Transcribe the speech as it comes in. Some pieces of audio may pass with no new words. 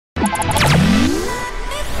Hey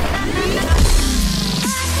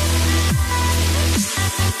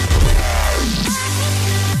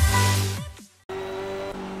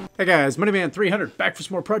guys, Moneyman300 back for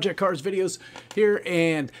some more Project Cars videos here,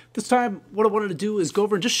 and this time what I wanted to do is go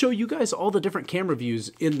over and just show you guys all the different camera views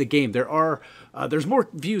in the game. There's more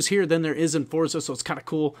views here than there is in Forza, so it's kind of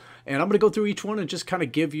cool, and I'm going to go through each one and just kind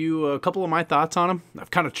of give you a couple of my thoughts on them.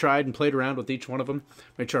 I've kind of tried and played around with each one of them,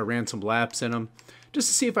 made sure I ran some laps in them, just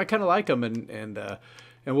to see if I kind of like them, and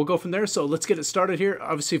we'll go from there. So let's get it started here.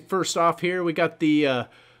 Obviously, first off here, we got the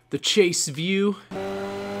chase view,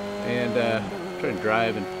 and try to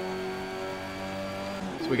drive and...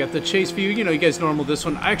 We got the chase view. You know, you guys normal this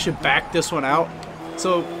one. I actually backed this one out.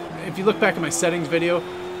 So if you look back at my settings video,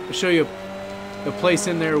 I'll show you the place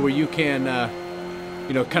in there where you can,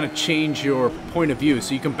 you know, kind of change your point of view.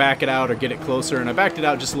 So you can back it out or get it closer. And I backed it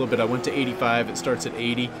out just a little bit. I went to 85. It starts at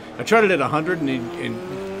 80. I tried it at 100,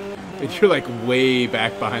 and you're like way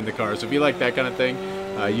back behind the car. So if you like that kind of thing,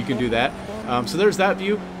 you can do that. So there's that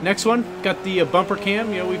view. Next one, got the bumper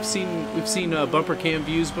cam. You know, we've seen bumper cam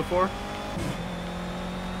views before.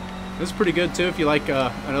 This is pretty good too if you like.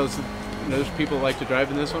 I know there's people who like to drive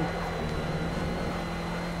in this one.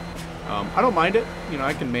 I don't mind it. You know,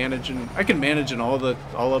 I can manage in all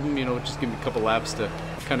of them. You know, just give me a couple laps to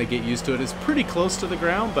kind of get used to it. It's pretty close to the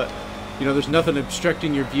ground, but you know, there's nothing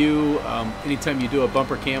obstructing your view anytime you do a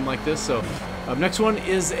bumper cam like this. So next one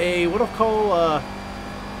is a what I'll call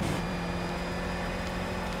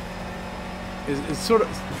is sort of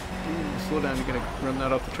slow down. You're gonna run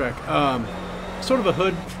that off the track. Sort of a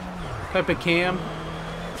hood type of cam.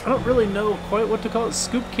 I don't really know quite what to call it.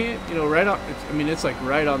 Scoop cam, you know, right on. I mean, it's like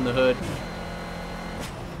right on the hood.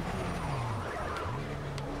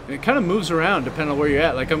 And it kind of moves around depending on where you're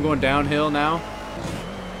at. Like I'm going downhill now.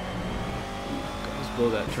 Let's blow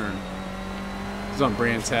that turn. It's on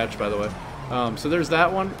Brands Hatch, by the way. So there's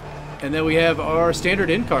that one. And then we have our standard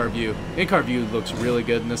in-car view. In-car view looks really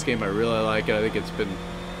good in this game. I really like it. I think it's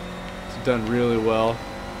done really well.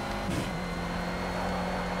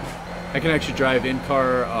 I can actually drive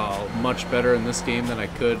in-car much better in this game than I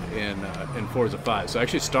could in Forza 5. So I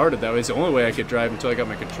actually started that way. It's the only way I could drive until I got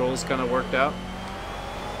my controls kind of worked out.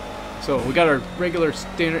 So we got our regular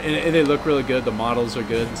standard, and they look really good. The models are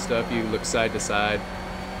good and stuff. You look side to side.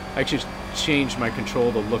 I actually changed my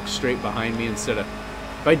control to look straight behind me instead of...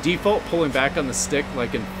 By default, pulling back on the stick,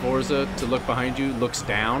 like in Forza, to look behind you, looks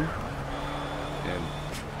down. And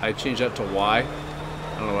I changed that to Y.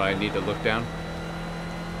 I don't know why I need to look down.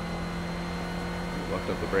 Left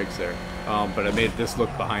up the brakes there, but I made this look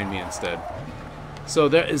behind me instead. So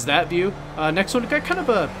there is that view. Next one, got kind of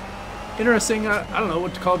a interesting, I don't know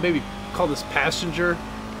what to call it, maybe call this passenger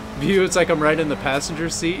view. It's like I'm right in the passenger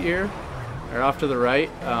seat here, or off to the right.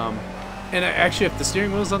 And actually, if the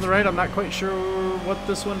steering wheel's on the right, I'm not quite sure what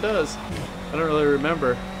this one does. I don't really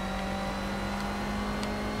remember.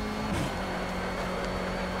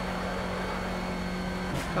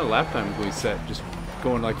 What kind of lap time do we set? Just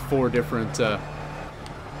going like 4 different...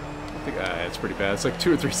 I think it's pretty bad. It's like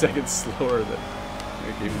 2 or 3 seconds slower than,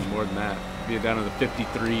 maybe even more than that. Be down in the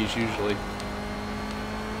 53s usually.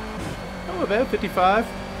 Oh, bad, 55.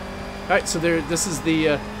 All right, so there. This is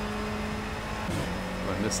the. I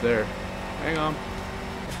missed there. Hang on.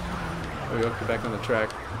 There we go. Get back on the track.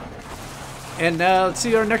 And let's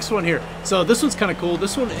see our next one here. So this one's kind of cool.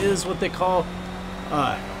 This one is what they call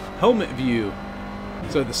helmet view.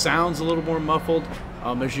 So the sound's a little more muffled,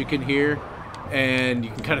 as you can hear. And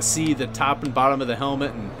you can kind of see the top and bottom of the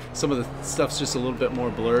helmet, and some of the stuff's just a little bit more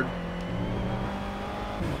blurred.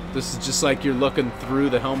 This is just like you're looking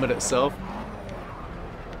through the helmet itself.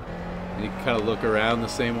 And you can kind of look around the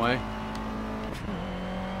same way.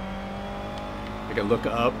 I can look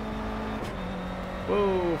up.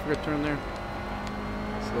 Whoa, forgot to turn there.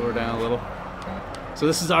 Slow her down a little. So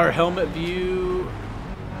this is our helmet view.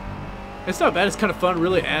 It's not bad. It's kind of fun.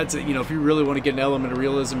 Really adds it. You know, if you really want to get an element of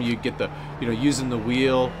realism, you get the, you know, using the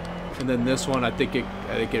wheel, and then this one, I think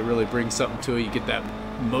it really brings something to it. You get that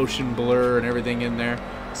motion blur and everything in there.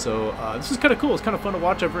 So this is kind of cool. It's kind of fun to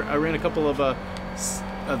watch. I ran a couple of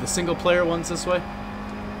the single player ones this way.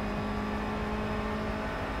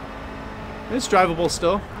 It's drivable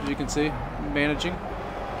still, as you can see. Managing.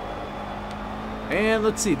 And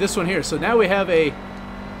let's see this one here. So now we have a.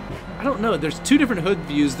 I don't know, there's 2 different hood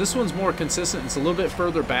views. This one's more consistent. It's a little bit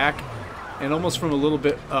further back and almost from a little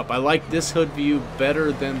bit up. I like this hood view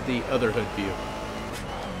better than the other hood view.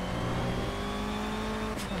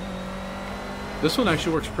 This one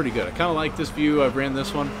actually works pretty good. I kind of like this view. I've ran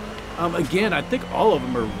this one. Again, I think all of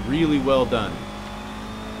them are really well done.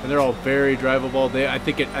 and they're all very drivable. I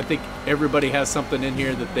think everybody has something in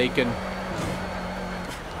here that they can.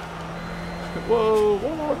 Whoa,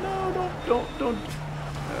 whoa, no, don't.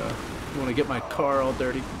 You want to get my car all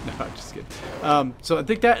dirty? No, I'm just kidding. So I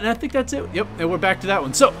think that's it. Yep, and we're back to that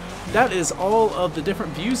one. So that is all of the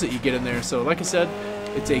different views that you get in there. So like I said,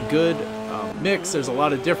 it's a good mix. There's a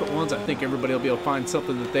lot of different ones. I think everybody will be able to find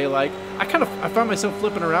something that they like. I find myself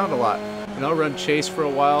flipping around a lot. And I'll run chase for a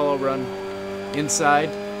while. I'll run inside.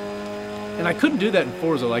 And I couldn't do that in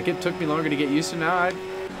Forza. Like, it took me longer to get used to. Now I'm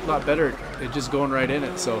a lot better at just going right in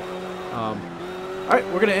it. So, all right,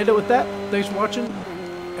 we're going to end it with that. Thanks for watching,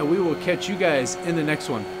 and we will catch you guys in the next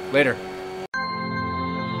one. Later.